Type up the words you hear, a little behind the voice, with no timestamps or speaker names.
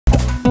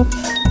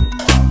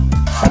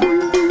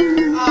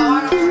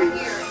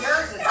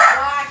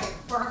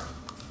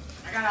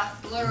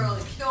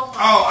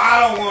Oh, I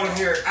don't want to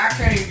hear it. I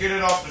can't even get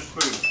it off the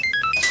spoon.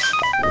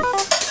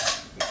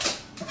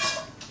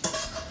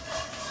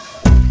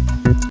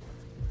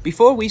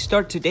 Before we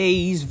start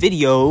today's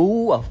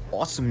video of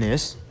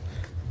awesomeness,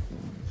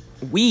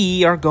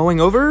 we are going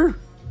over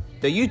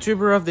the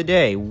YouTuber of the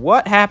day.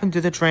 What happened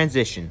to the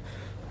transition?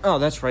 Oh,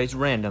 that's right, it's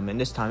random,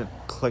 and this time it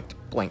clicked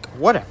blank.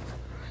 Whatever.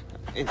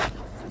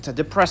 It's a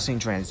depressing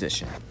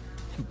transition.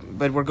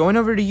 But we're going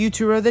over to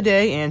YouTuber of the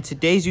day, and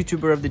today's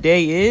YouTuber of the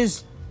day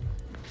is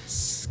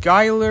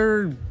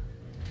Skylar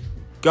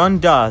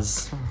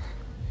Gundaz,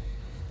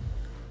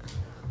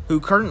 who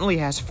currently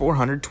has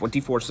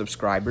 424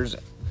 subscribers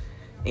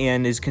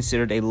and is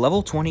considered a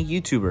level 20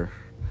 YouTuber.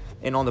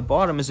 And on the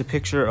bottom is a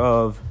picture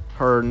of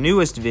her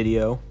newest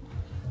video.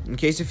 In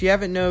case if you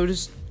haven't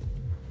noticed,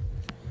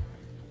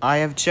 I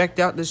have checked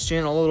out this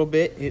channel a little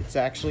bit. It's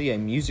actually a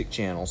music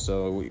channel,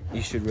 so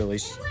you should really...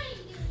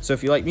 So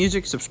if you like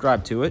music,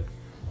 subscribe to it.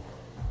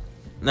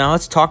 Now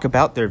let's talk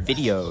about their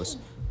videos.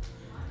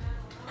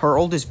 Her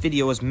oldest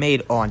video was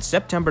made on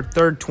September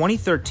 3rd,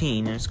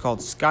 2013, and it's called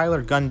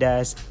Skylar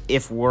Gundaz,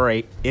 If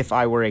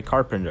I Were a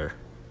Carpenter.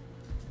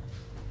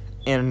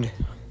 And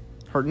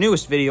her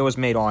newest video was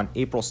made on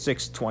April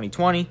 6th,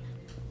 2020,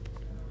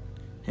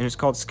 and it's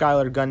called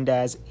Skylar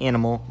Gundaz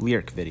Animal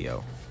Lyric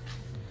Video.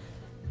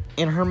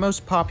 And her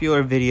most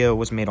popular video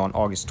was made on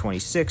August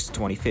 26th,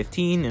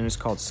 2015, and it's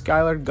called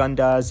Skylar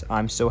Gundaz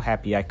I'm So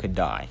Happy I Could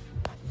Die.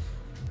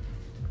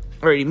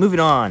 Alrighty,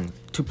 moving on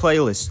to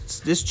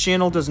playlists. This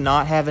channel does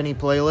not have any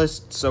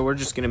playlists, so we're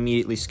just going to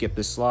immediately skip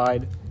this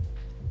slide.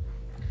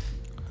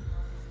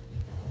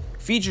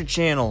 Featured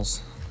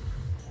channels.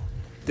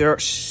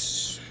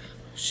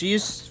 She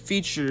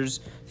features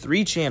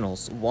 3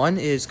 channels. One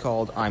is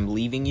called I'm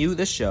Leaving You,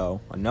 the show.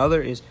 Another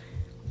is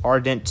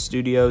Ardent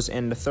Studios,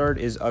 and the third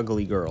is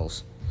Ugly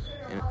Girls.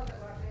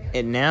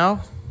 And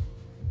now,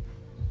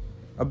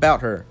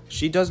 about her.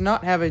 She does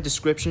not have a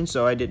description,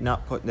 so I did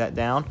not put that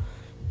down.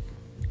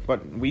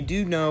 But we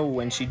do know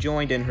when she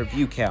joined and her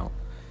view count.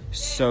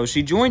 So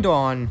she joined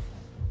on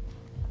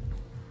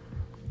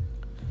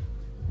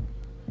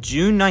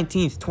June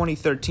 19th,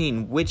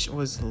 2013, which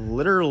was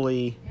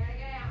literally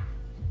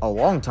a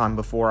long time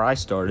before I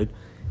started.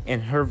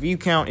 And her view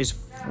count is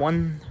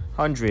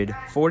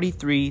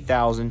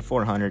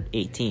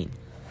 143,418.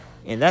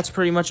 And that's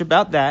pretty much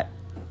about that.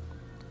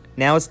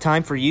 Now it's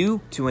time for you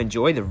to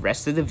enjoy the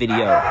rest of the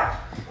video.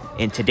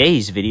 And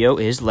today's video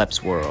is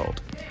Lep's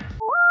World.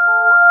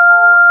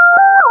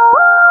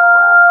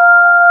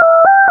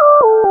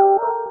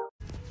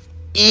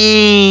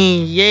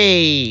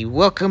 Yay!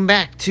 Welcome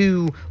back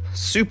to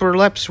Super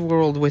Lep's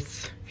World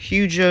with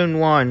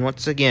Hugh-Joan1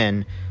 once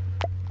again.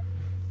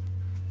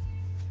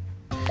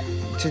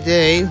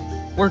 Today,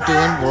 we're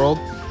doing World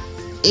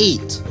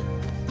 8.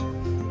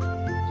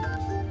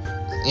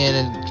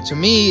 And to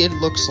me, it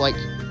looks like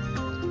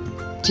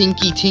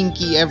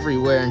tinky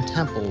everywhere in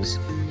temples.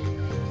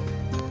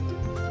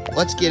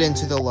 Let's get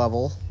into the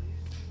level.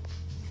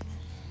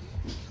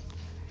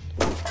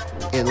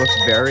 It looks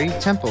very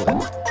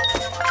temple-y.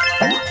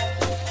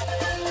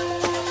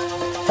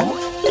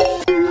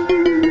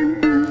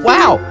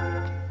 Wow!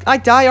 I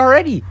die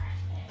already!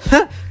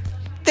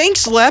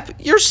 Thanks, Lep!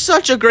 You're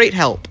such a great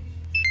help!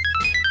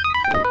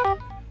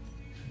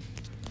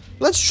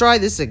 Let's try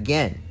this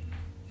again.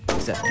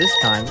 Except this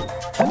time,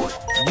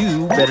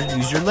 you better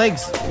use your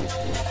legs,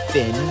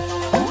 Finn.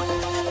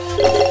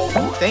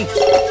 Thanks.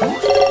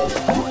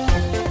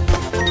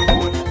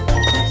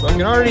 So I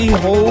can already...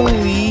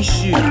 Holy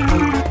shoot.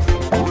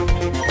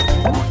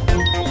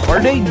 Are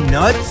they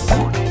nuts?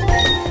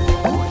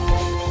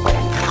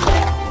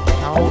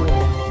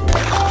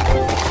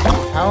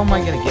 How am I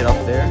gonna get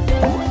up there?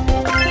 Oh,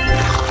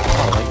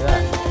 like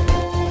that.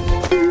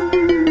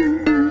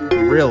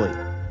 Really?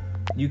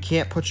 You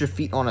can't put your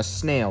feet on a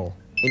snail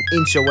an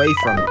inch away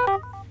from it.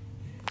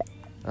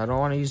 I don't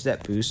want to use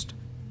that boost.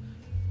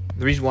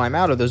 The reason why I'm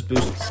out of those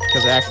boosts is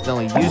because I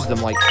accidentally used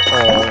them like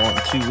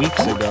 2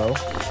 weeks ago.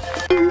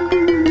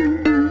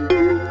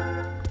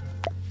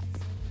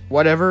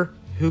 Whatever.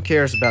 Who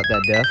cares about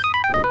that death?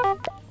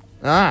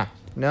 Ah,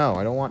 no,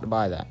 I don't want to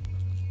buy that.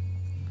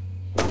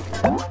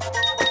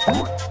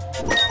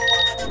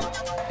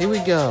 Here we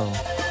go.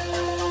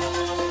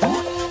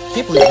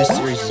 Can't believe this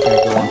series is going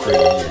to go on for a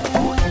year.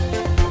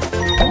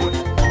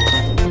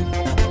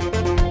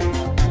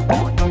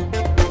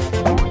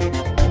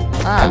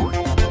 Ah.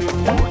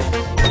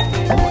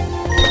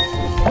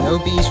 No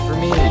bees for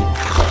me.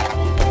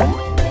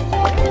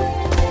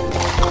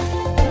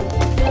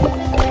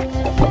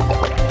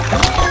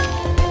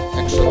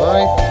 Extra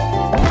life.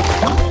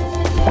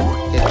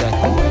 Hit that.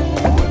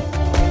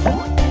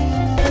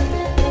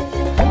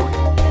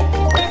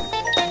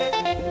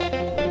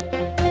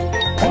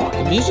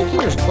 The music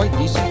here is quite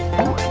decent.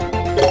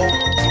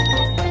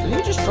 Did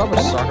he just drop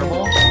a soccer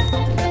ball?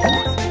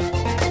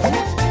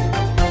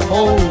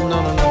 Oh, no.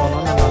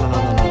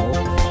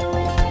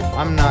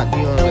 I'm not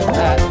dealing with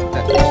that.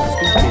 That's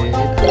stupid.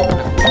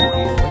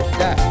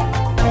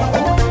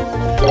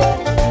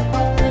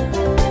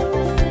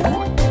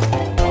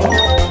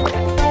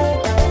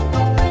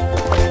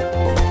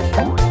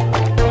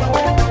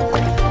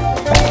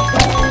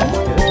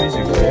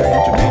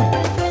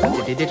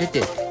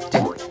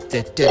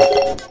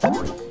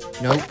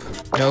 Nope.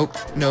 Nope.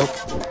 Nope.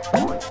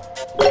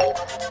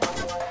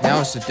 Now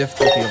it's the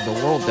difficulty of the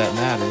world that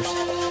matters.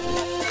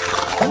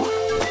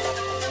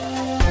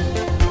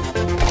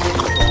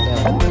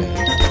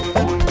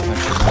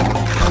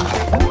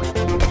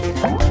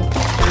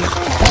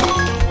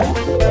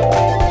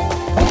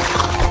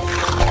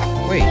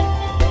 Wait.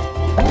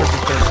 Where's the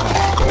third one?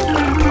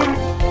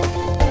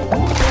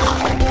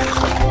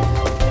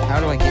 How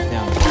do I get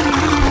down?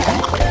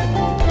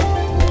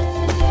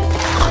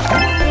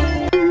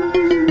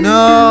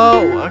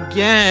 No!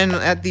 Again,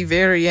 at the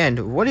very end.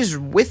 What is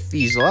with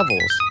these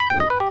levels?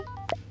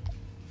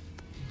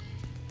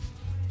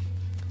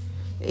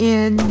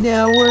 And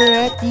now we're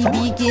at the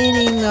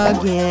beginning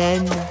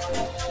again.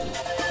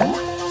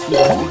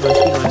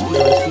 Speedrun.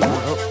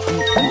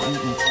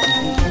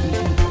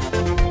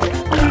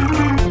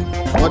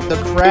 What the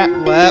crap,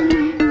 Lep?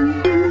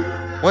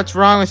 What's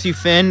wrong with you,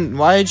 Finn?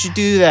 Why did you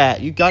do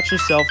that? You got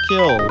yourself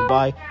killed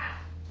by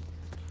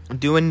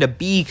doing the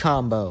B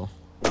combo.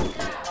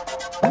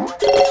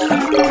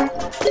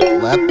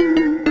 Lep,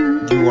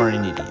 you are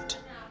an idiot.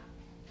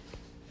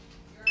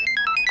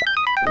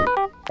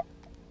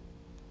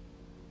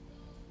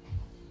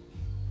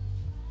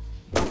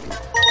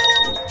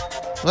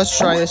 Let's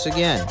try this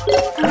again.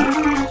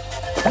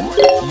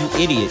 You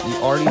idiot, you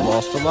already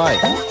lost a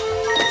life.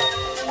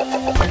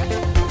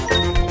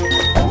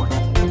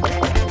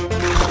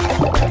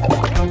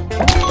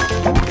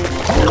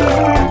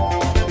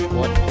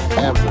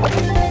 Whatever.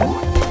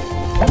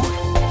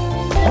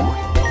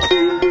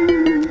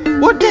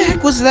 What the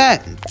heck was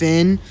that,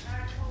 Finn?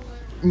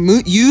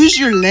 Use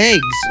your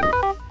legs.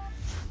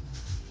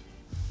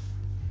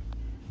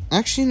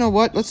 Actually, you know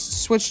what? Let's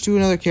switch to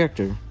another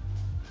character.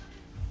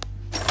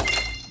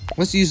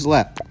 Let's use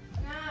Lep.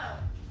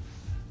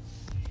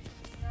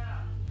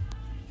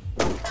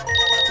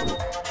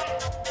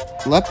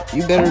 Lep,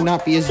 you better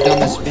not be as dumb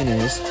as Finn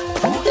is.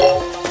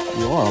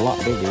 You are a lot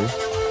bigger.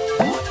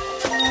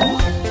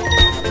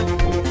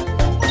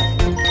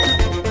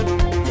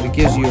 But it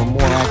gives you a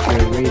more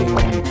accurate rating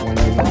when you're going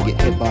to get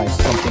hit by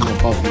something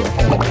above your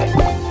head.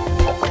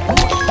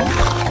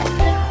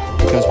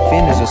 Because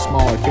Finn is a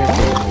smaller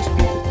character than most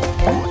people.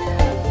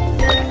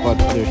 But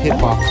their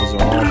hitboxes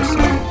are all the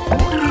same.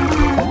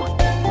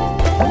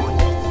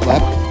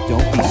 Lep,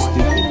 don't be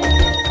stupid.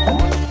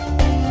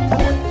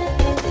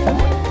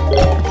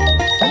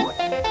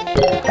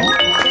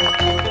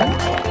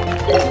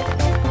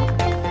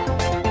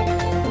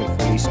 Wait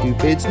for these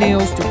stupid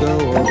snails to go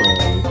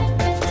away.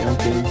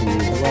 Jump into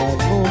the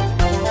rival.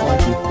 Why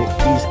do you pick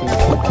these things?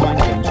 Put my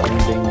guns. Ding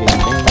ding ding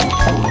ding.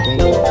 Ding ding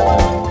ding.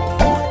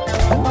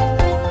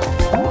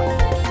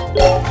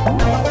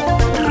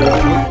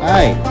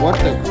 Hey, what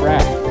the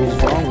crap is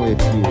wrong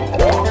with you?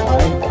 Why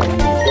are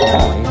you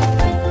falling?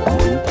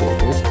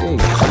 Okay. These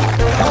bees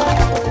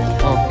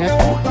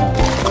are not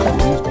too many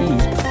more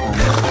bees.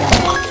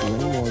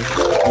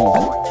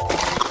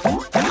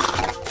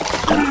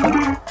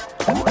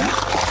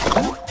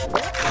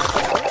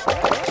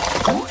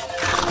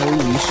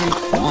 Holy shit,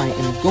 I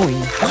am going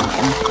to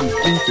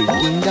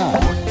freaking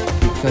die.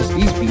 Because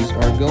these bees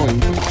are going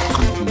to be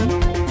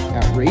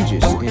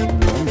outrageous in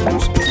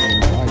numbers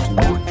and try to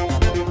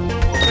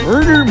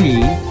murder me.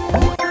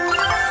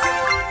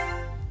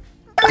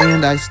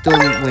 And I still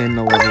win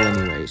the level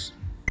anyways.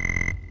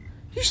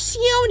 You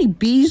see how many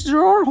bees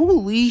there are?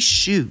 Holy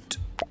shoot.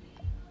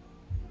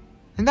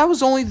 And that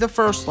was only the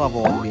first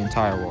level of the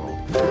entire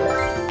world.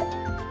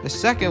 The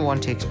second one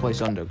takes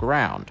place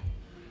underground.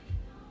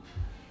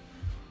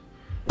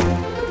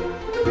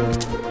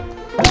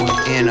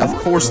 And of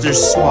course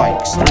there's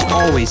spikes. There's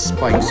always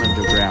spikes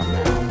underground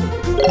now.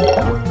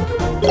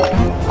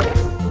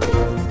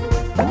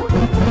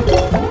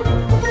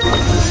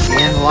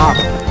 And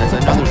lava. That's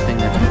another thing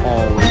that's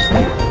always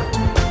there.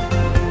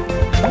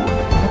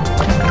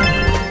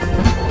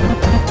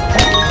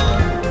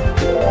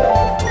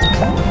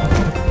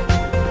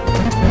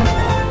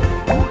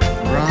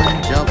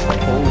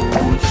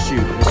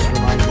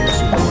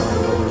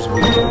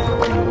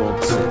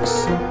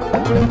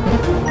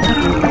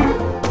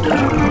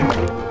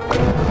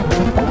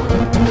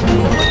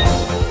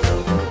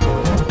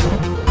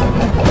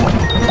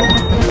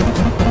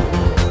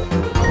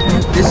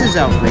 This is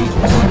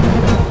outrageous.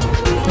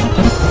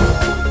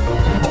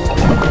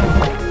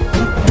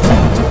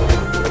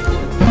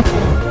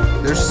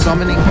 They're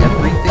summoning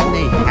everything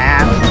they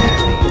have.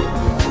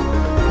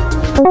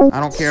 I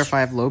don't care if I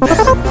have low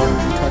battery. Don't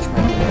touch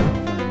my game.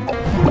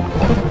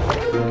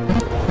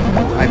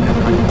 I have no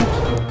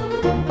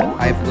problems.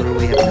 I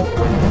literally have no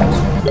problems.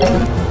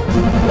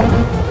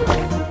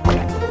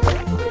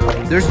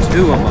 There's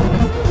two of them.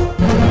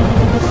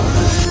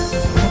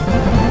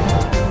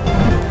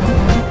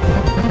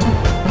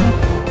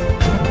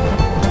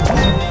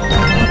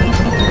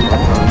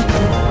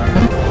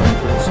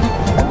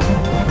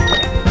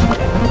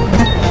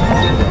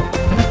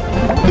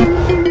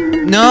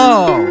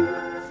 No!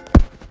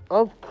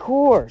 Of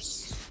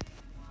course.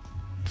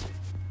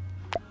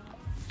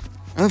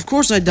 Of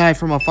course I die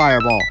from a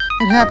fireball.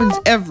 It happens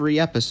every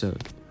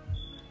episode.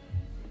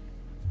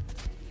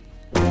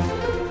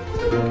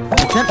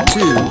 Attempt 2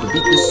 to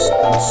beat this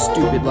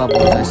stupid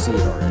level as I see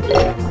it already.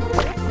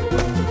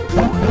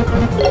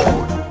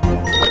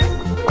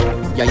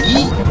 Yeah,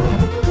 yeet!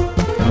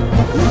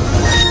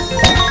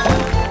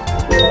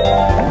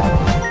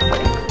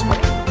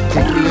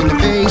 Kick me in the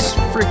face,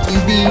 frick you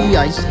be,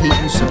 I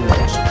hate you so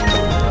much.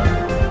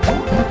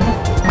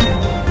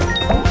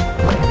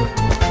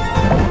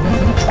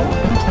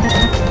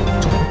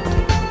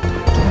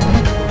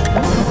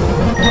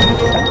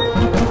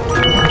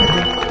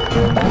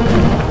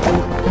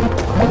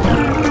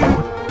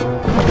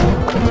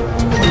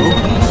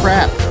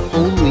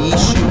 Holy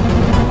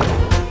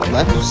shoot.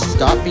 Let's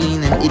stop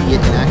being an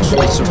idiot and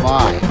actually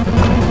survive.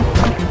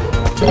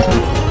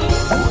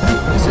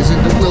 This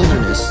isn't the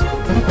wilderness.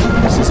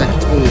 This is a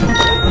cave.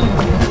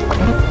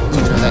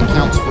 Even though that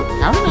counts for...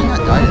 How did I not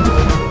die to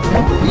that?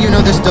 Even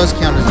though this does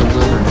count as a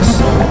wilderness.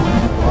 So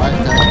what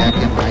the heck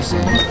am I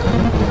saying? I'm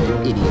being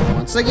an idiot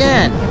once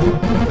again.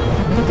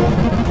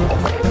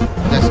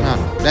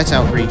 That's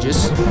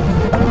outrageous.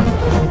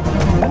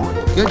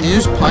 Good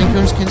news, pine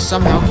cones can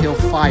somehow kill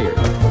fire.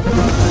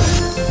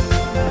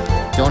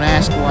 Don't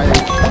ask why they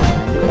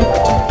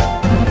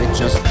can. It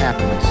just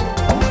happens.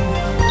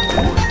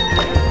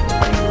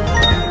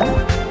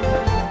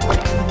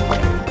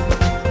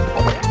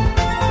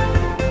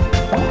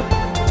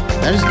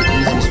 That is the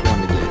easiest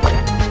one to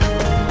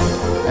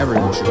get.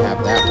 Everyone should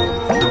have that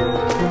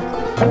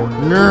one.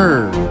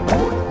 Nerd.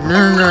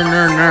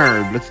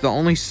 Nerd. That's the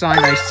only sign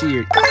I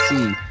see.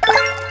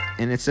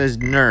 And it says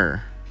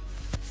nerd.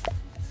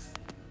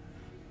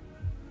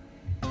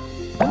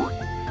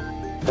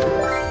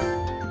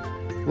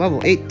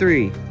 Level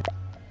 8-3.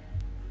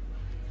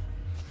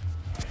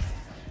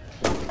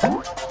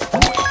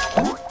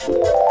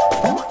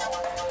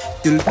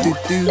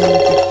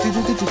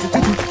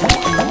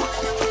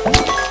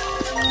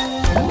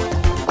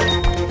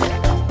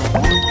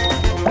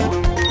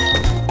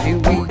 Here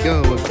we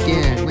go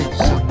again with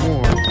some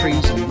more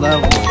crazy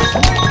levels.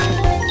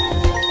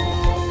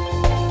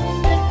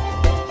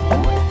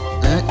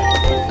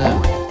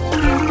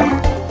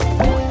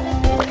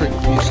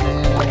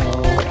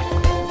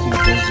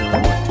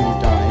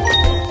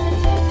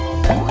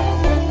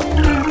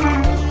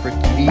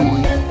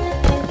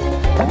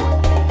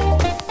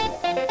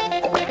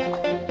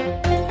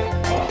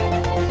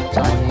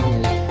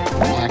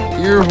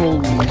 Your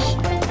holy shit.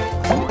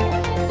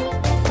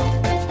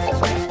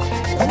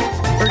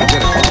 Pretty good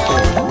at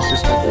parkour. It's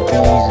just that the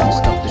bees and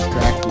stuff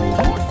distract you.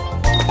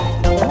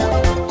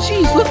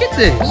 Jeez, look at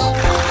this!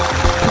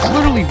 It's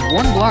literally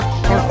one block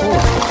parkour.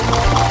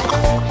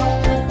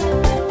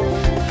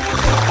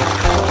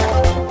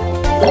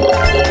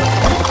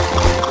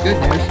 Good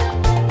news.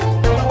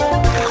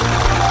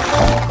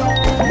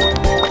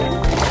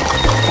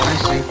 I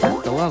say frick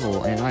the level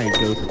and I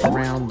go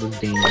around the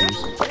dangers.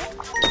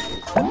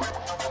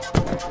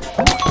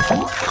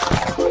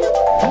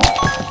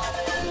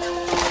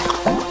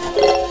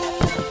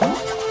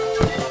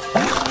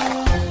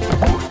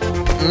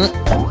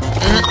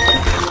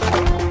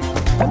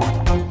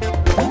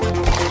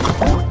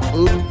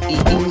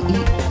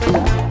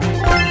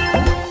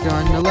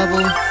 Done the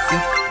level.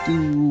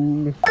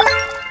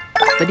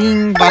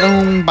 Ba-ding,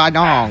 ba-dong,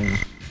 ba-dong.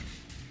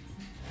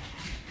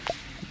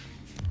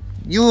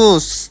 You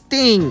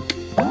stink.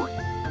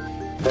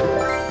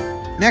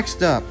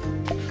 Next up,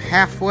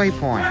 halfway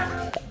point,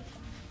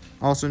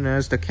 also known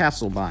as the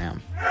castle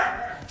biome.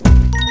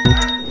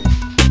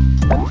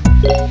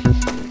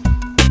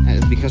 That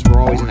is because we're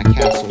always in a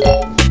castle,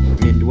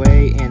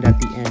 midway and at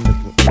the end of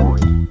the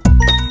world.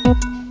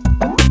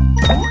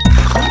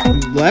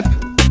 Lep,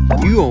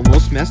 you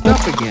almost messed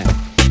up again.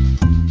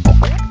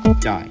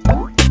 Die.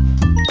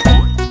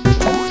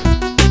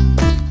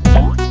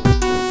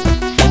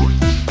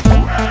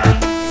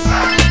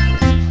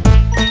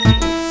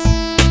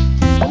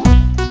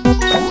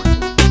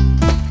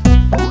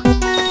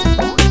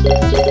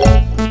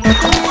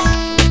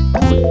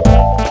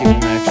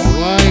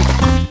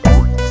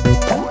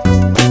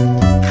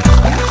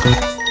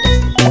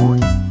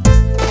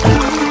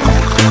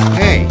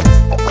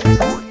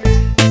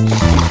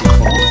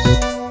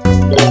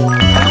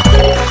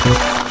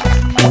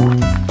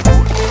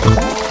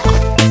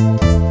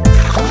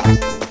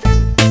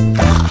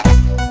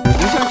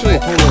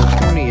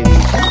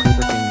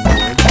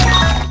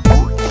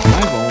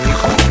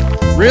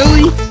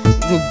 Really?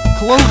 The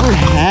Clover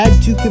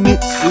had to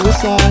commit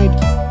suicide?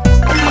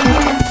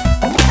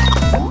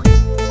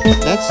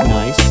 That's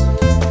nice.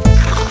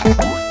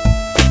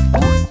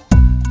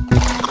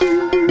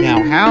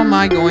 Now, how am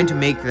I going to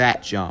make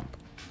that jump?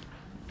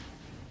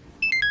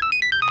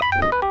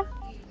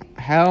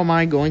 How am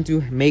I going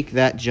to make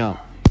that jump?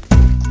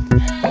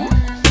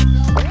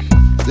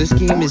 This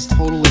game is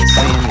total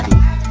insanity.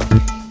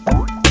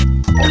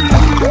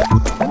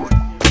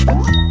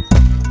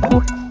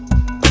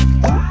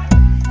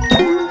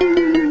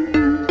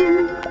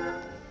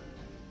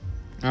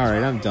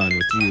 Alright, I'm done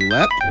with you,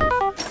 Lep.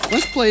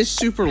 Let's play as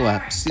Super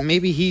Lep. See,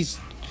 maybe he's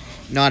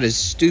not as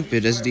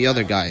stupid as the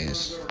other guy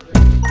is.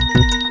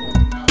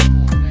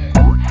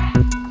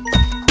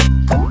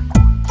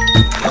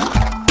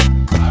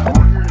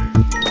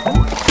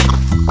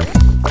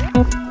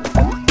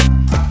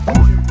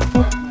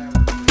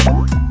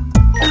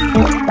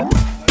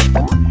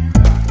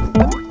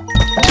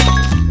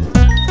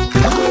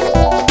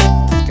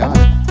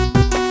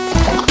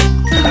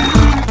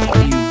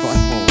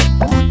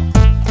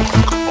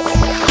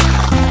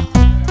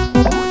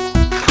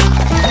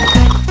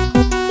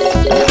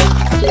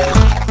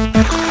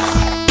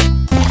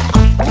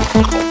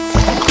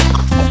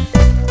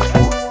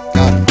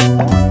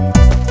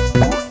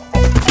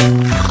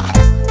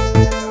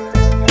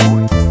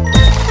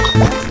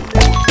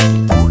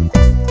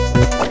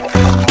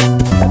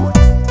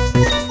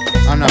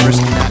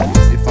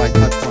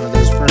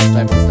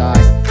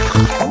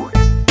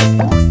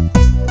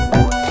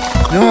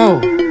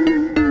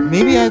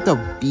 Maybe I have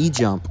to B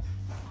jump.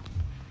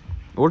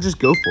 Or just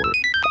go for it.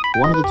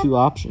 One of the two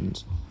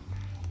options.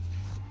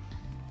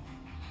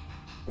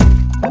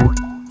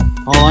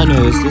 All I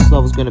know is this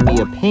level's gonna be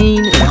a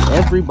pain in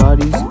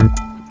everybody's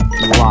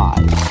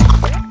lives.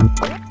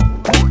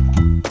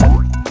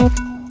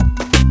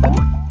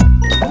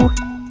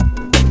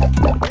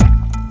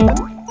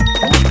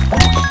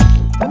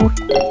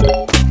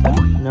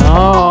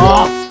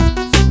 No!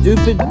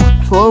 Stupid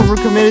Clover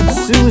committed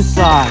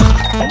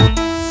suicide.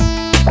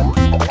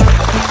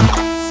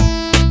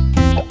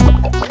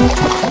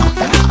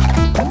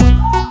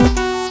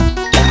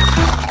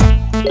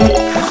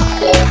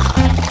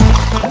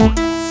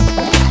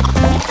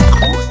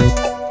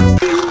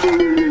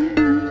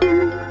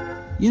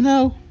 You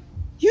know,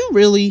 you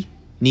really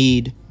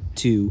need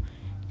to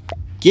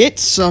get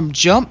some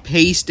jump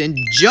paste and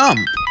jump.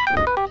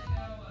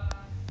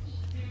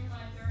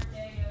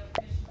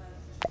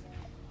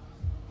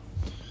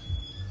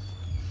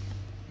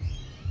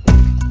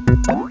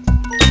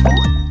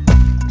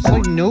 It's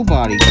like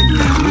nobody can do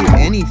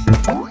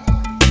anything.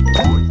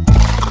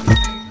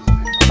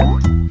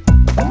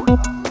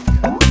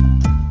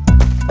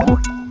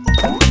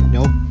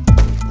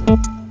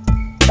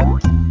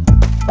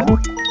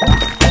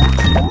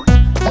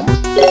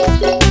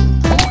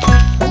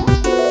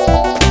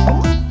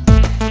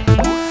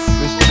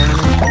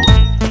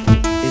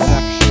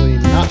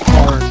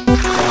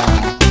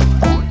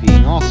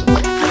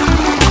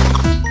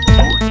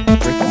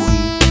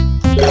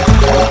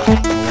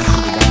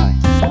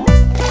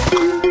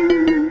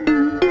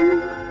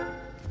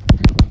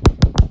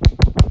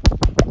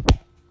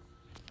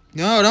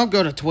 No, don't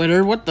go to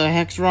Twitter. What the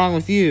heck's wrong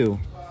with you?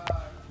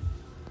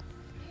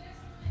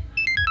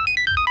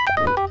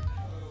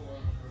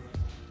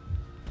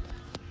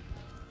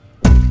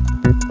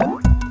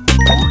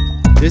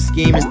 This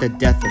game is the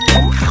death of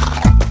me.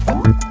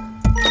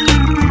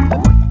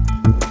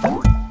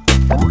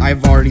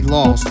 I've already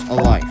lost a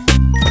life.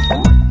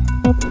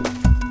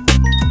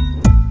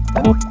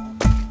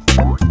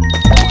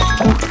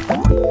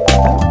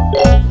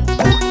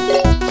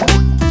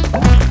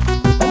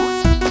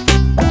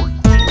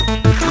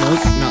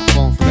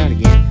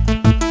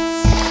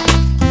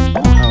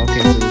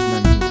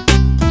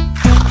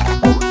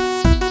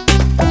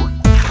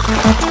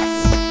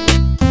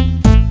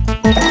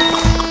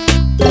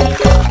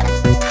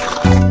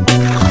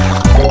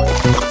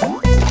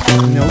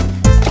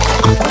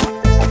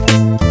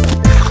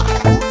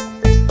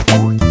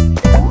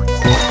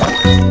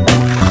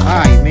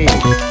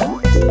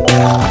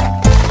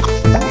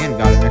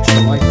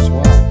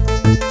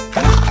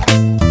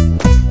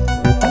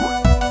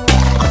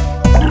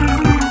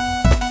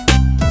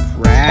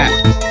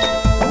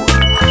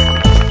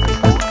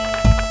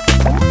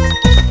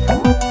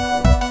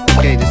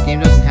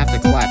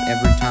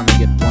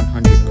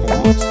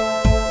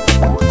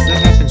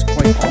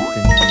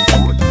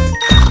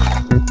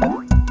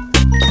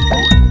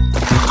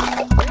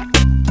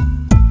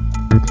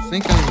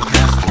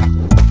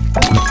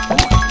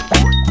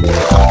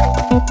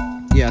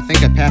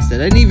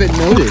 I didn't even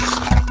notice.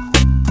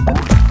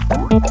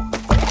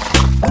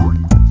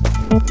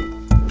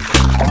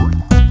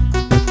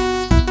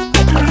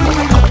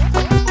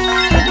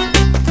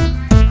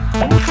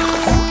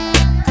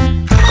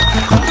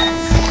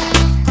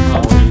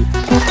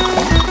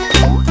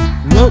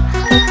 Nope.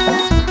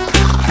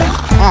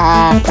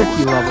 Ah,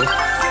 tricky level.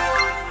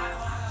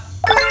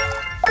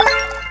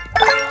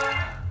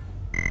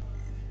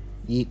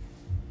 Yeet.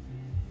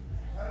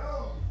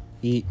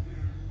 Yeet.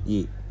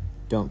 Yeet.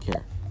 Don't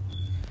care.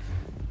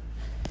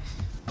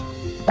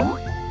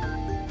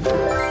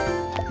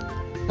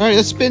 Alright,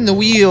 let's spin the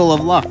wheel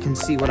of luck and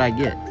see what I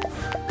get.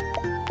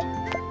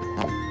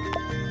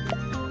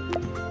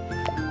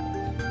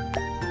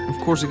 Of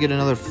course I get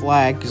another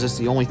flag, because that's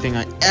the only thing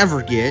I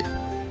ever get.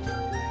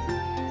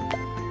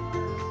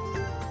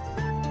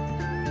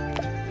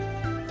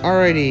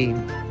 Alrighty,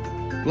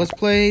 let's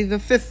play the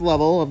 5th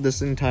level of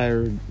this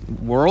entire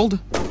world,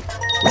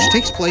 which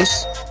takes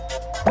place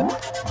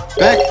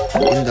back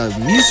in the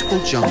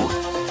musical jungle.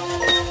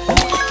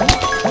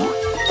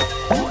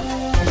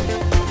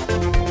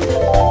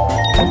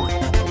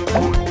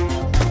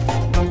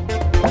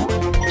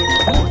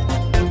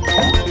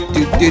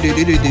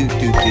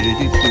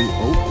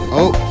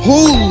 Oh,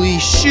 holy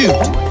shoot!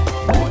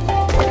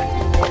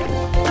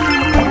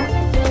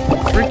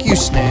 Frick you,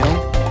 snail.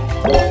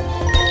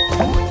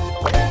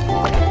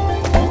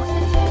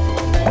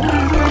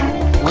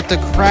 What the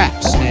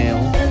crap, snail?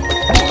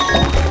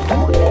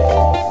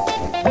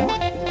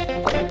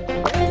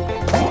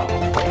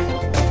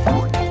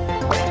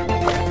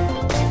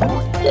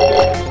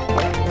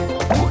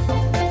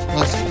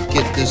 Let's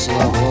get this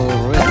level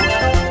over with.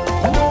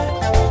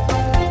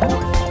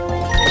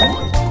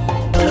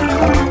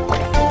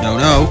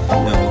 No.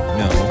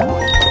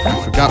 I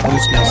forgot Blue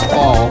Snail's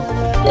fall.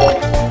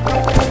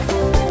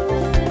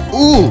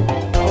 Ooh!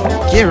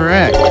 Get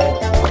wrecked.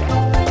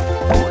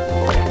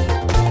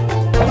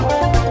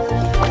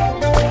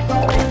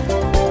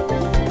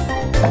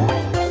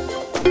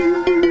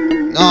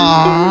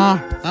 Aww!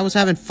 I was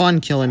having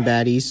fun killing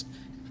baddies.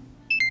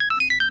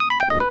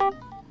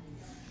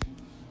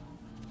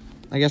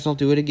 I guess I'll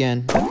do it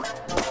again,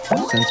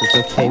 since it's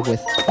okay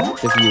with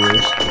the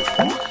viewers.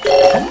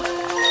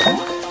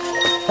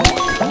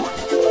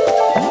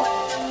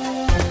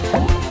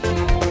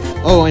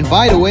 Oh, and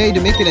by the way, to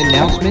make an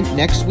announcement,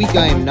 next week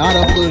I am not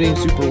uploading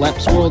Super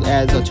Leps World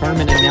as a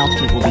tournament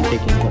announcement will be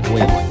taking place.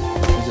 Wait,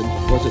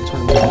 was it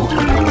tournament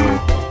announcement or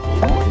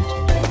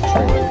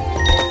trailer?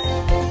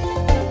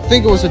 I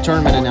think it was a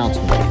tournament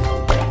announcement.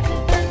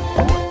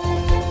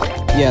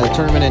 Yeah, the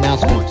tournament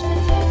announcement.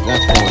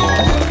 That's what it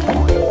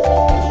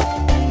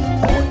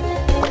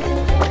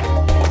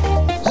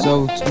was.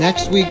 So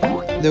next week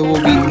there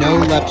will be no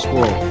Leps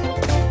World,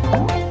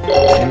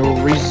 and it will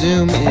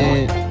resume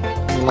in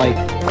like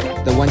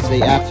the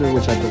Wednesday after,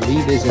 which I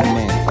believe is in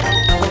May.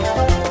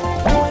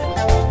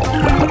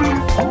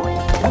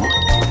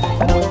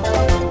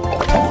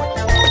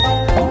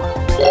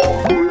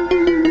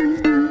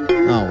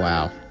 Oh,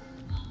 wow.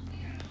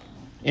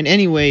 And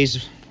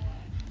anyways,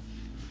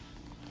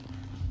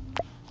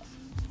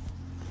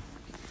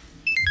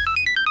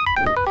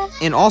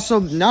 and also,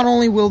 not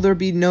only will there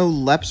be no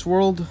Leps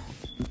World,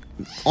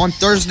 on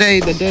Thursday,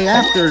 the day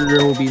after,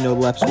 there will be no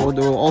Leps World.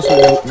 There will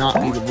also not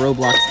be the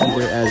Roblox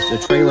either, as the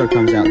trailer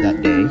comes out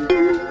that day.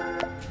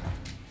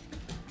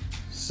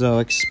 So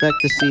expect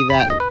to see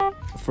that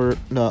for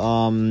the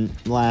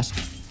last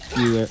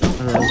few hours of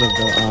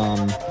the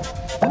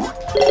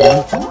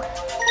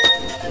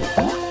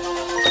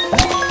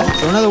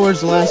So in other words,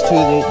 the last 2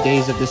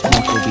 days of this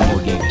month will be no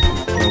gaming.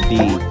 There will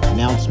be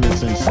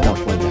announcements and stuff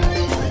like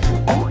that.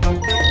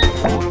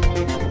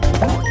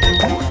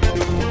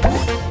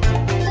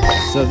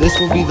 So this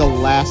will be the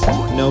last.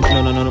 Nope.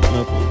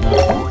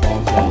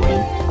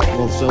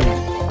 Well, so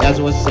as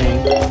I was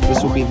saying,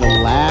 this will be the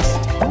last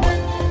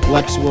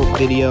Leps World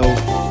video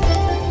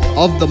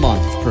of the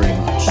month, pretty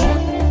much.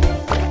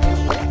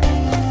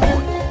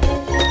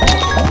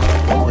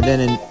 And then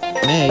in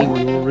May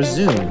we will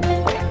resume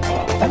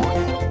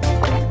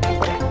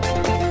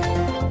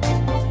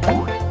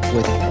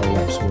with our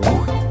Leps World.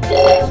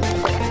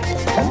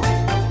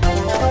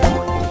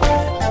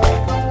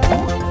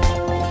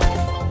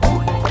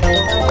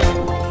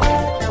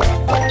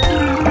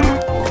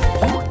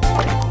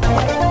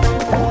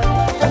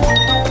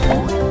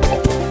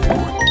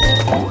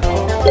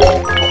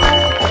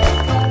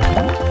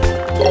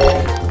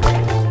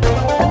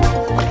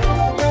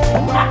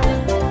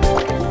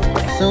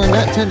 So, and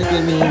that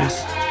technically means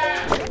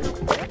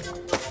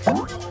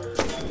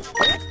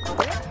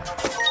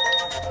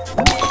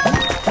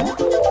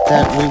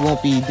that we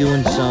won't be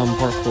doing some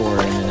parkour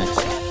in the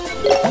next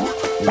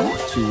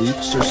 2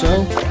 weeks or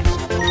so.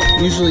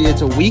 Usually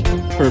it's a week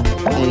for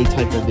any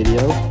type of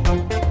video.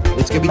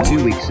 It's gonna be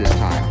 2 weeks this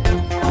time.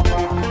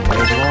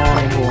 It's long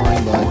and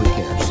boring, but who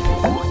cares?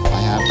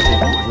 I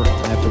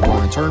have to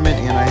run a tournament,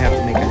 and I have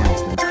to make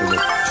announcements for the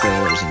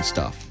trailers and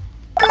stuff.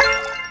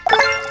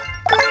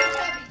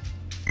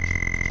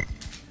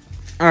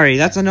 Alright,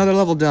 that's another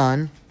level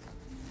done.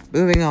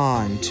 Moving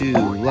on to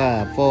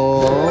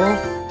level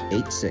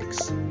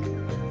 86.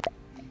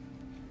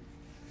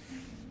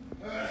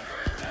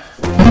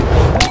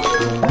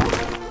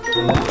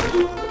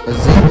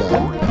 Bazinga.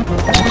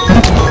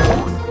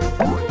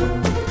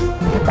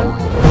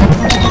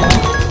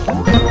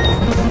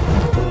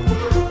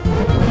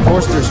 Of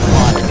course there's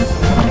fire.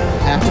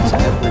 It happens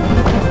everywhere.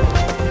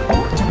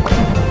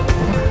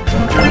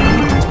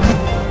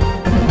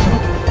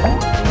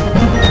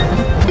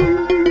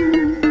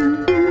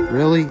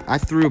 Really? I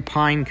threw a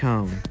pine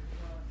cone.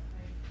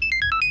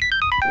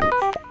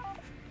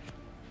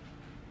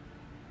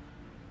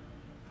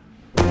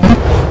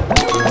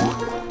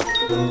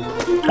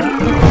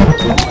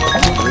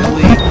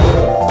 Really?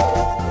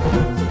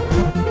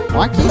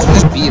 Why can't you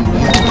just be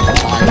immune to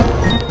fire?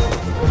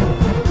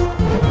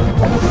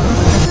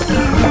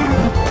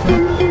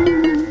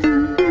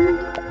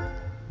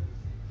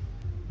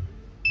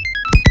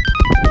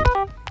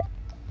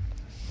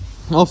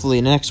 Hopefully,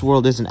 the next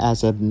world isn't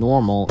as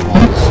abnormal as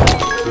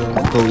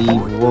I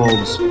believe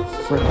worlds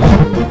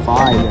frickin'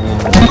 5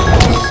 and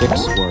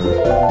 6 were.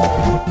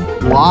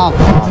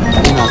 Lava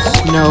in a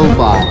snow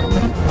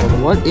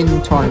biome. What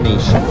in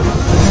tarnation?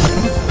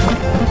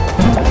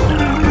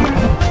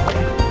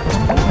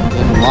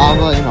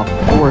 lava in a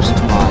forest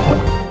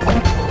biome.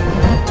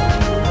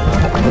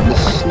 But the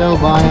snow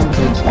biome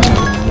makes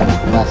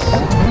less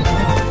sense.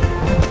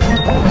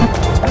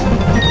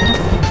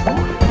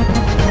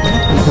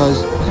 Because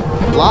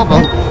lava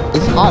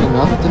is hot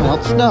enough to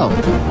melt snow.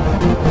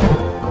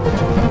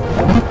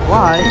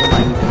 Why am I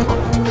even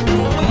talking?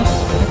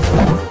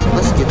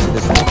 Let's get to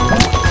this one.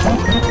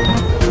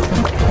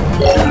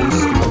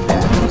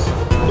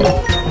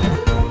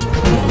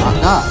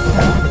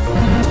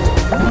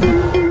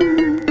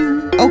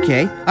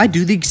 Okay, I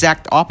do the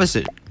exact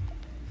opposite.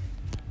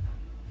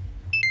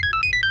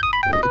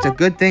 It's a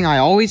good thing I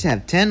always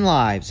have 10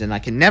 lives and I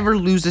can never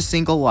lose a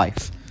single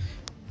life.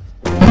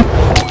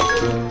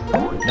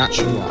 Not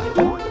sure why.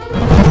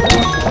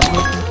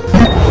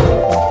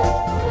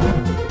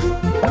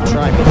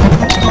 Try me.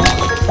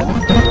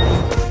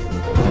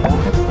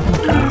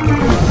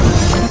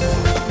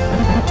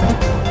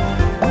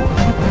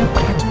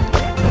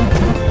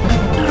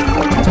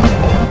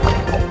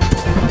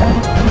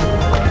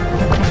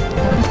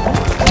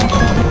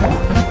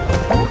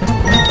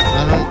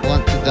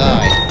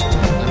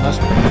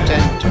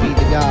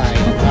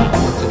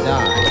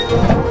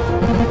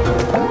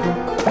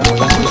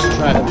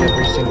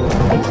 Every single one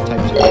of these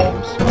types of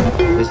games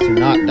is to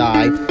not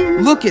die.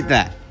 Look at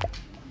that!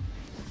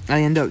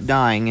 I end up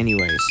dying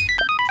anyways.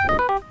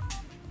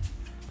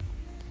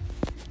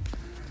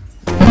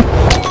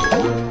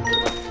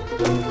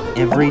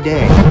 Every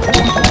day.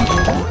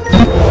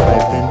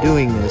 I've been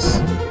doing this.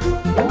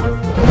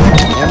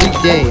 Every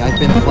day I've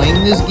been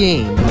playing this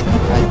game,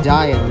 I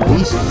die at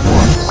least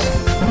once.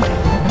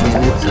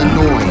 And it's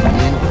annoying.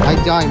 And I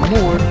die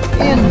more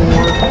and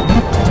more.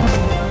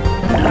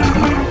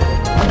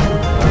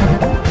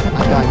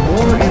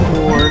 More and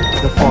more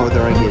the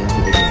farther I get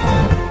into the game.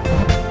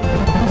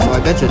 So I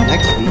bet you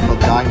next week I'll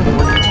die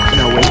more than...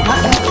 No, wait, not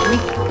next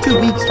week.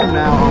 2 weeks from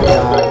now I'll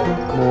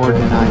die more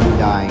than I'm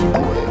dying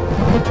today.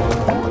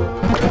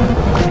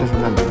 Because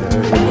remember,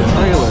 there is a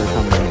trailer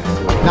coming next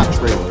week. Not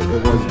trailer, it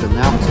was the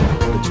announcement.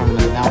 The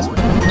tournament announcement.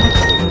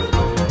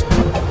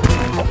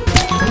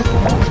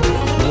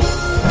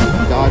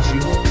 Dodgy.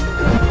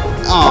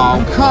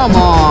 Oh, come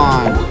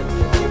on!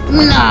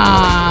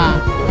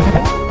 Nah!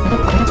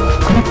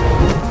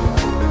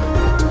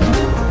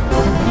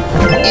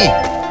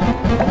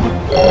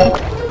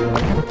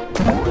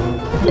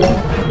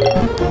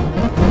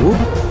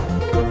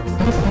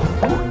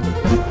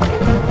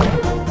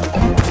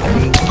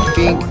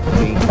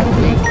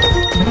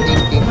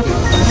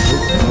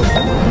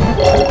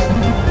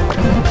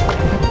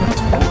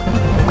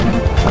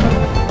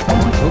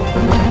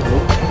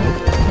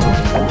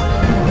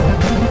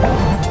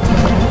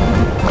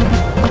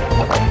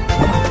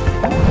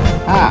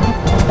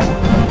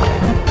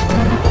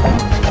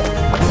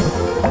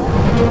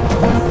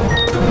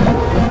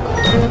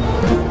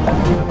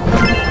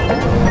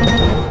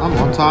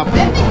 Top. I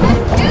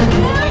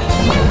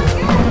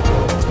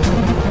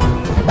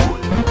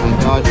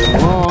dodged the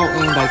wall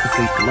and I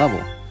complete the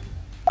level.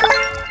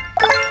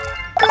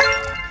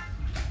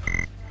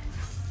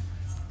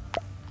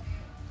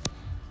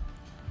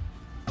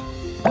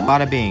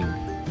 Bada bing.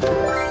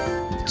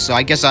 So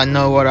I guess I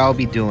know what I'll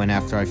be doing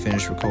after I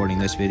finish recording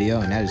this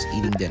video, and that is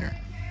eating dinner.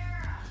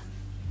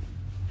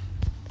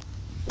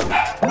 We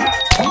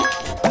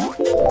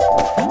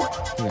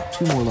got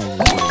 2 more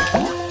levels here.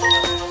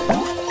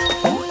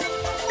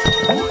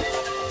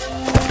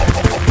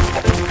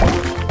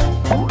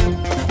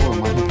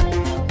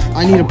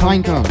 I need a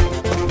pine cone.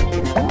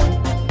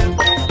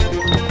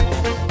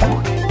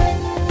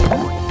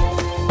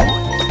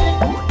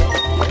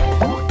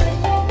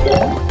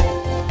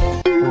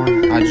 Or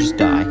I just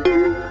die.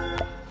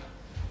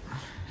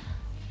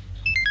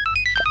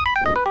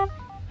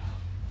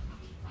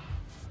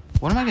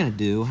 What am I gonna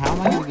do? How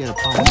am I gonna get a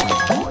pine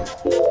cone?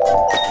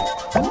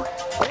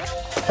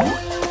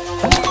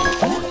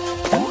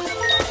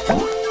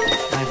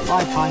 I have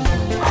 5 pine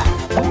cones.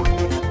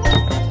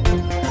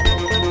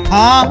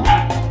 Huh?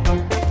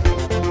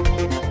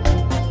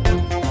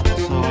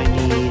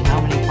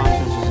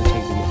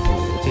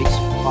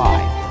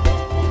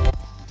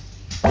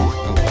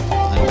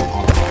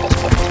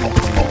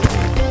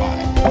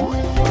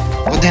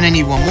 Then I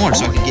need 1 more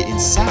so I can get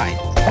inside.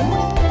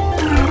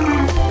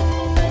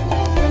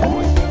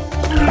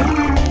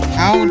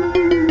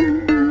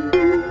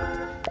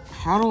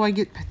 How do I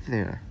get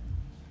there?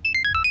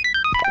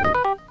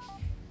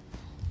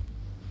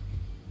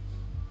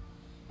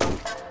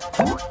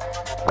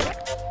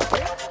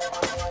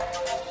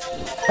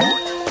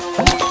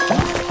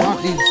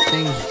 Not these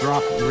things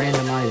drop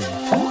random items.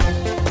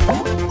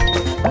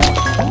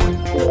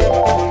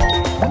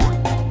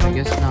 I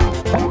guess not.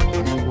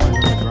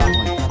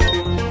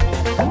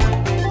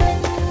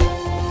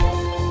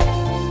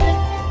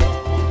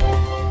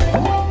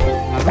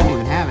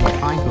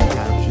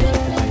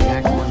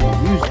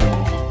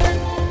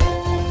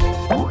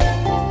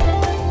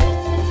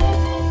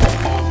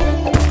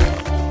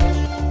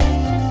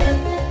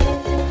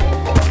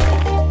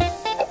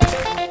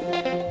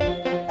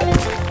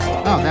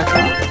 Oh, that's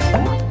not.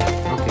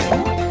 Okay.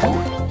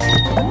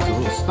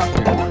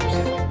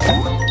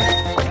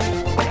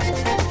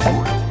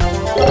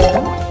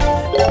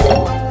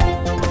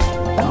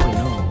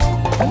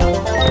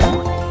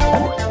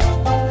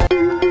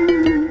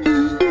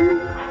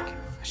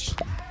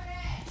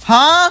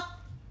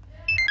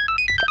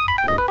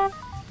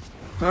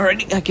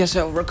 Alrighty, I guess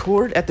I'll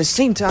record at the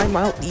same time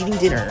while eating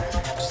dinner.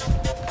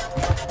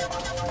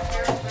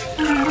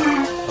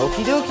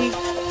 Okie dokie.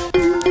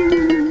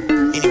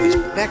 Anyways,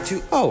 back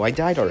to... Oh, I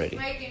died already.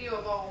 Making you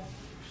a bowl.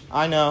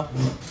 I know.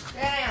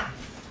 Down.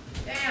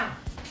 Down.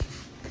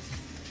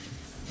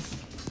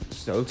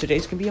 So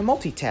today's gonna be a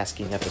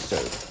multitasking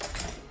episode.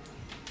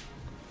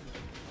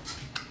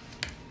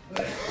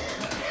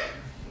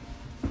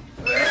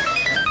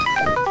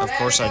 Of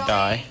course I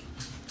die.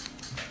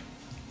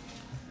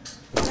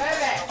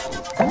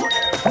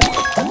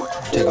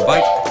 Take a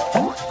bite.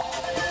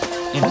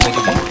 And play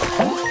the game.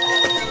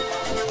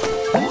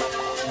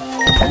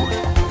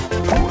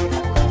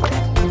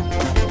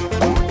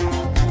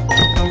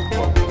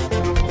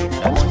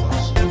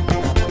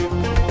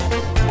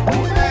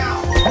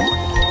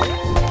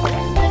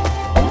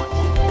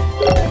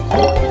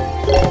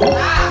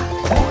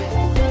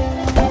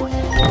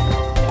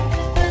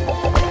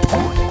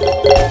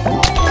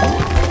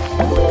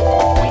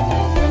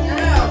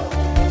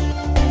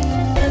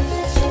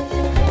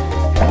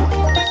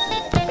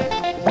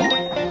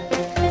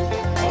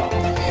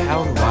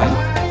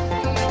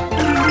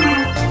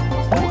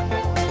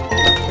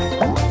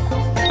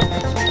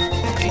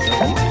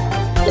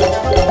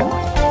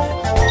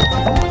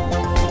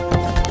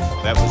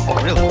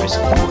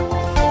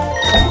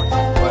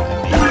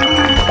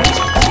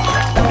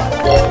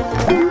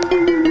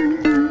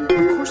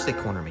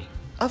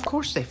 Of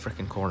course they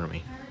frickin' corner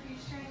me.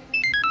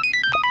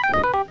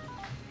 It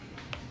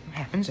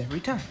happens every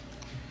time.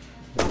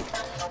 It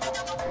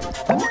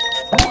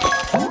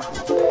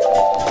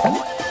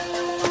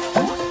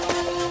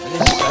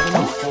is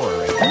 7:04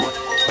 right now.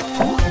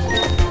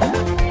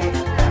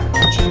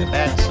 Which is a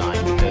bad sign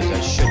because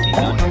I should be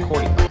done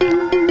recording by now.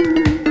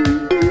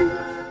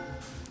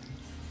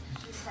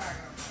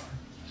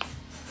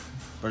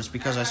 But it's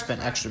because I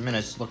spent extra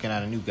minutes looking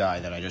at a new guy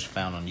that I just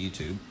found on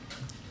YouTube.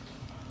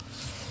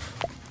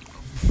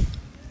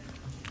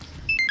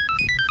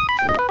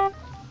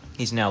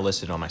 He's now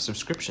listed on my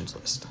subscriptions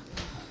list.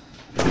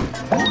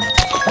 Forgot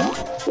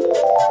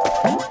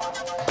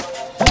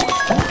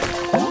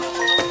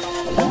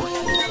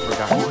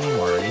his name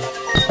already.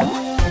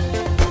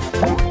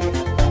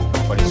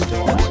 But he's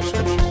still on my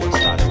subscriptions list,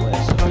 so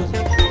it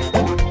doesn't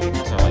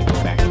until I go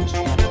back to his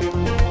channel.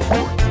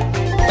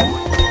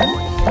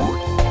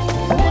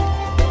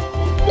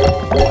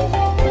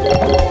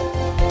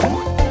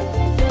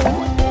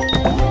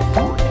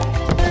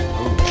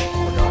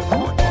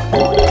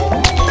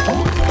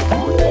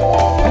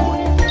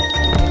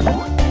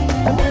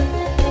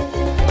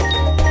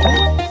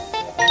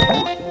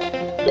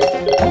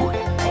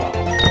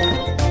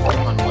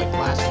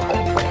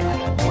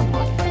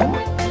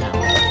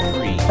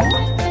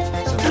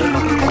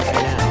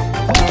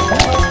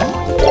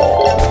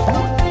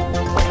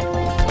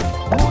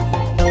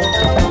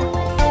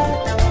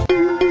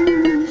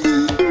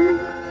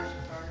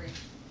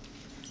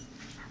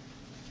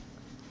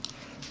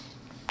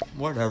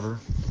 Whatever.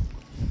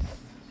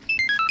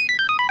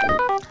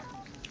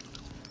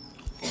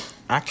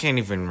 I can't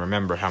even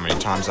remember how many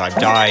times I've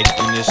died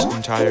in this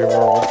entire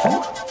world.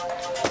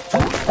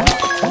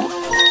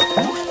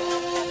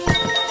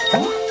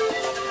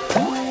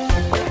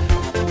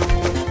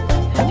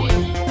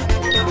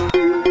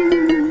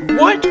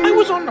 What? I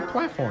was on the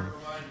platform.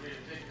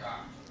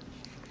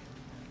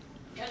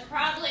 That's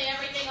probably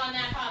everything on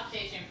that pop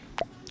station.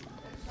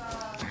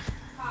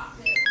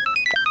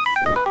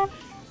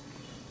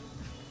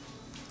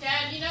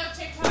 Dad, you know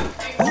TikTok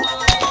takes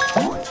songs.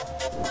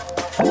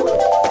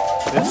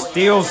 It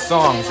steals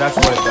songs, that's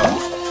what it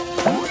does.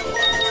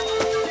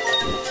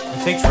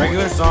 It takes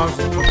regular songs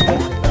and puts it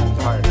into the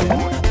entire thing.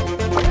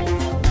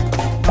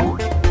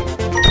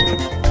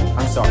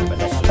 I'm sorry, but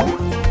that's just...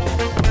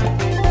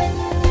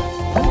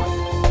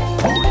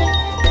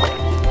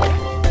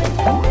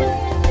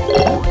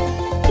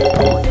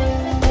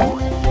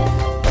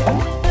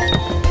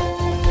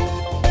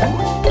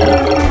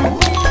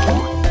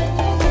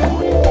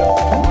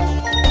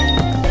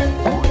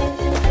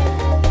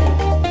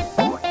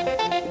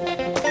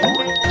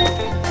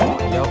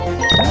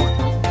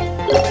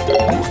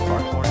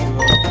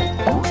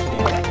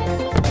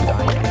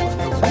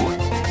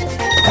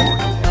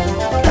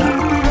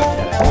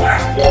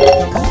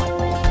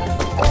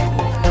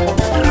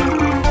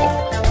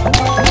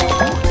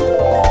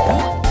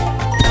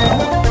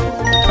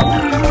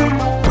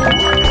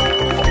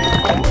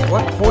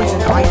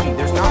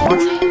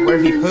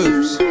 He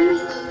poops. And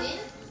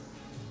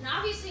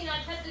obviously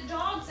not pet the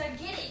dogs that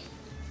get it.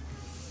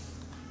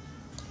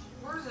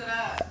 Where's it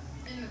at?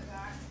 In the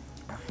back.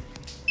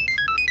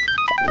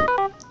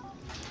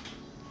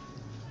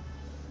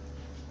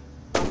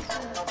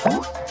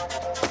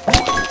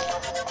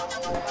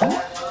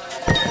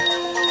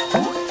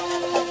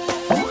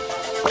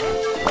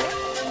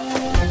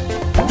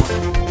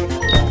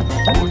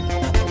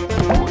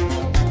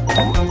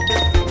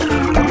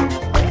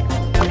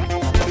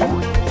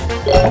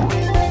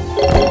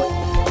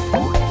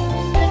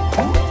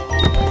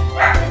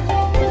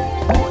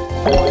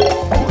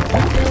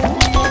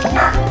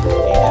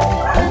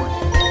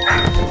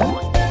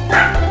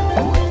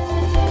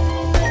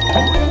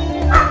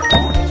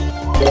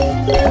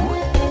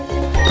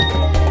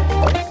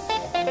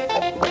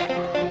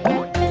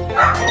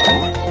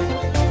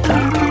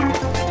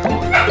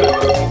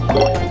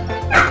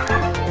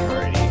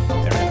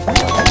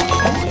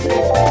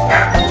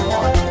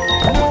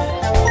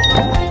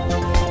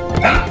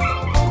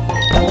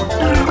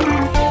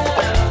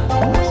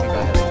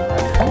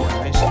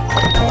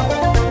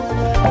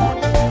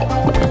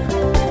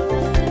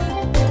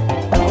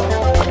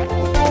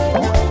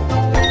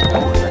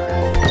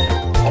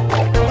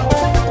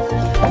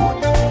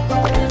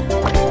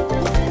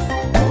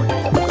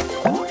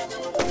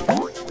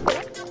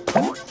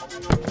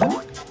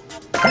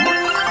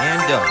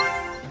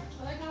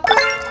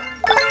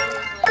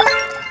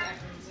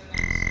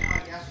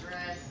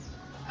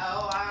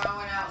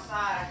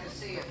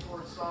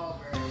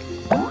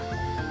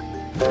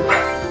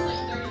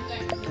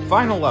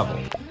 Final level.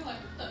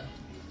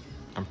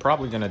 I'm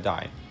probably gonna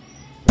die.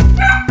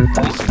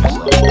 At least in this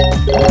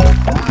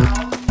level.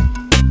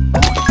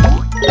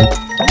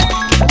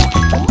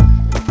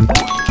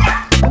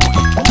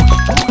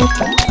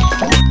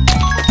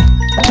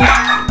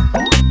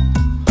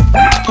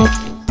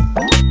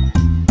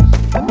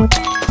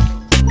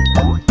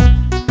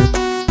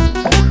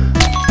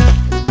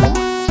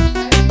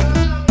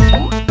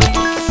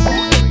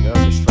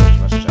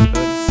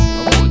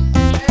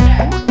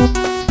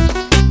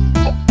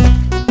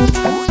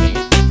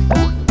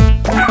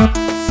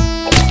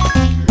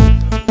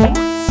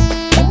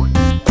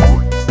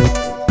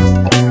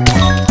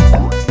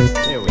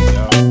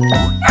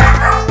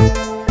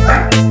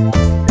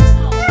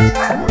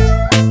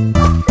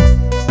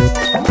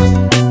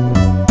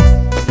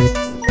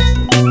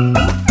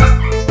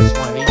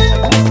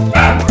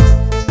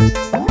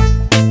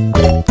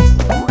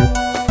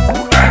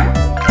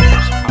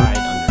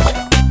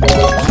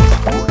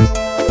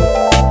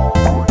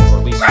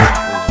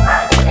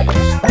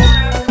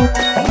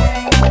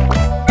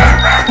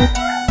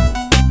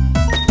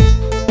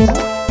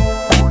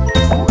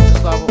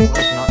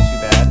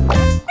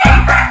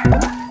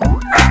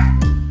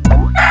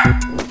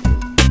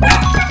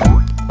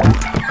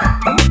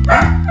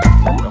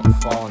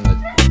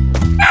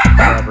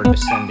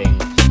 Descending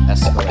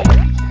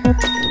escalator.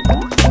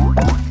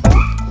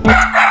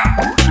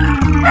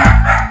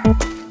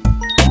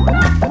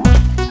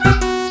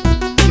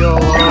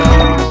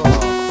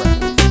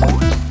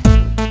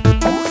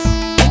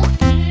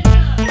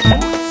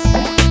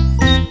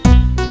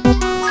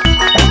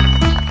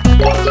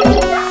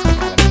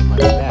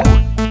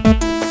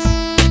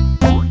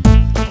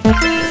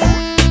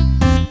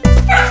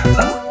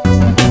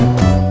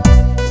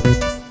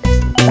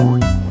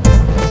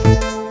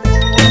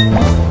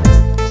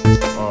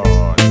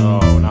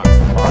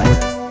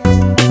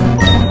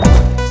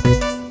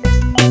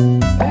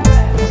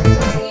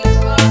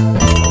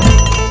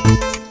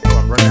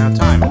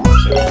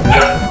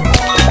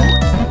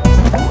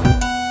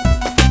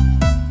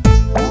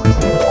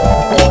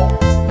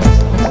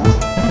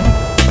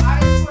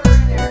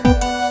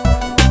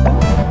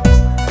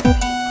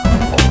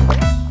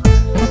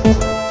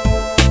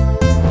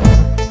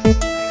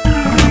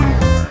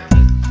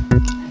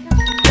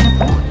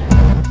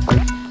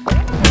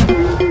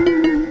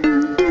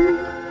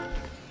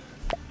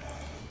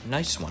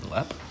 Nice one,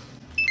 Lep.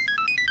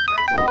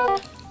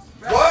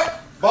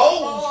 What? Bowl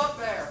Bowls? up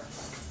there.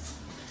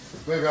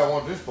 Maybe I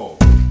want this bowl.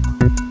 Oh,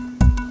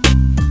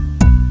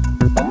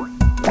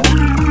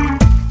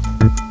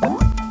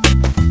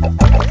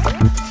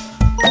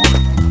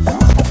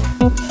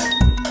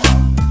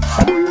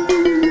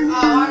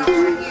 I don't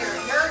want to hear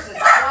it. Yours is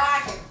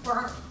black and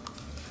burnt.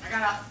 I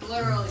gotta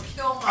literally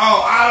kill my.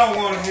 Oh, I don't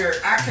want to hear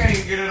it. I can't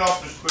even get it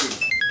off the spoon.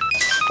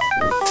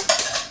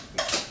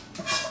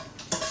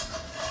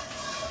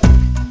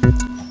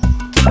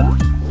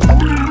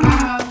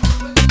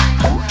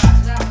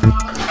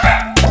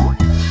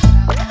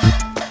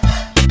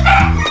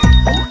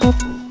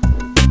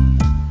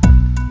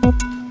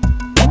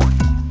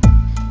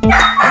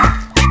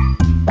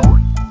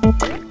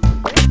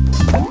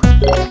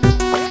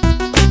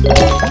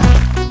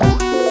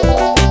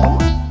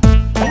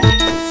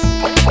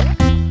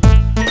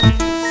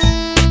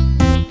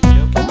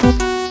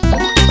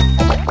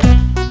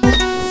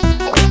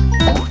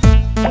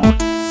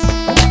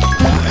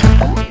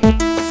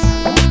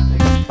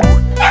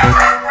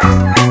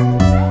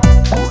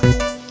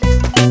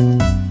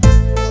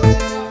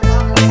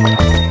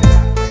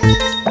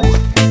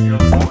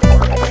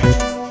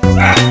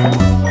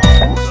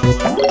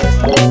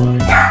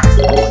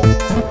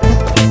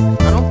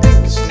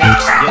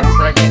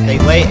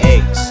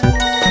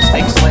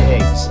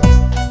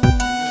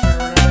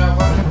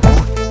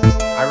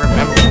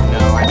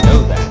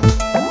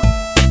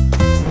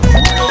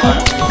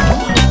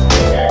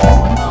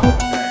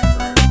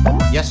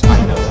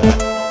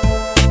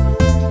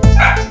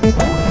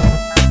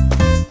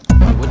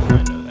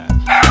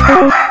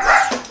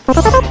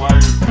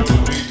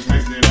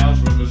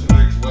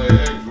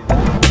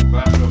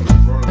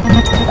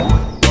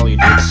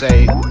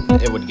 say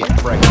it would get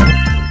pregnant.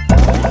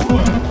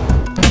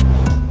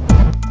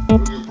 We'll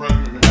get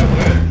pregnant and have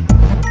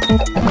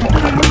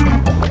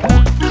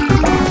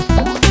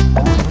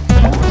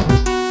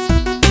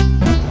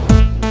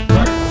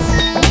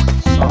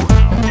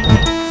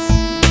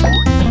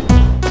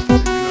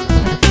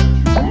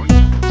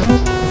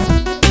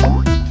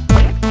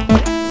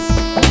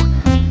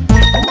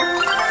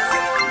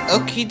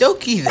Okie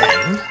dokie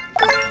then.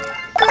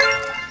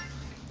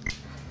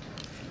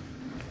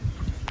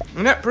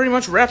 And that pretty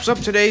much wraps up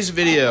today's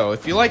video.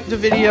 If you liked the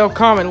video,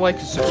 comment, like,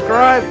 and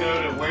subscribe. You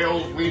know that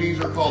whales'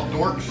 weenies are called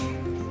dorks?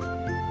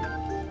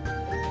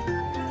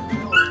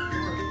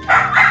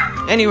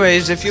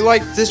 Anyways, if you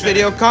liked this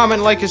video,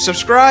 comment, like, and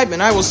subscribe,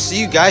 and I will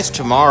see you guys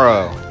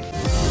tomorrow.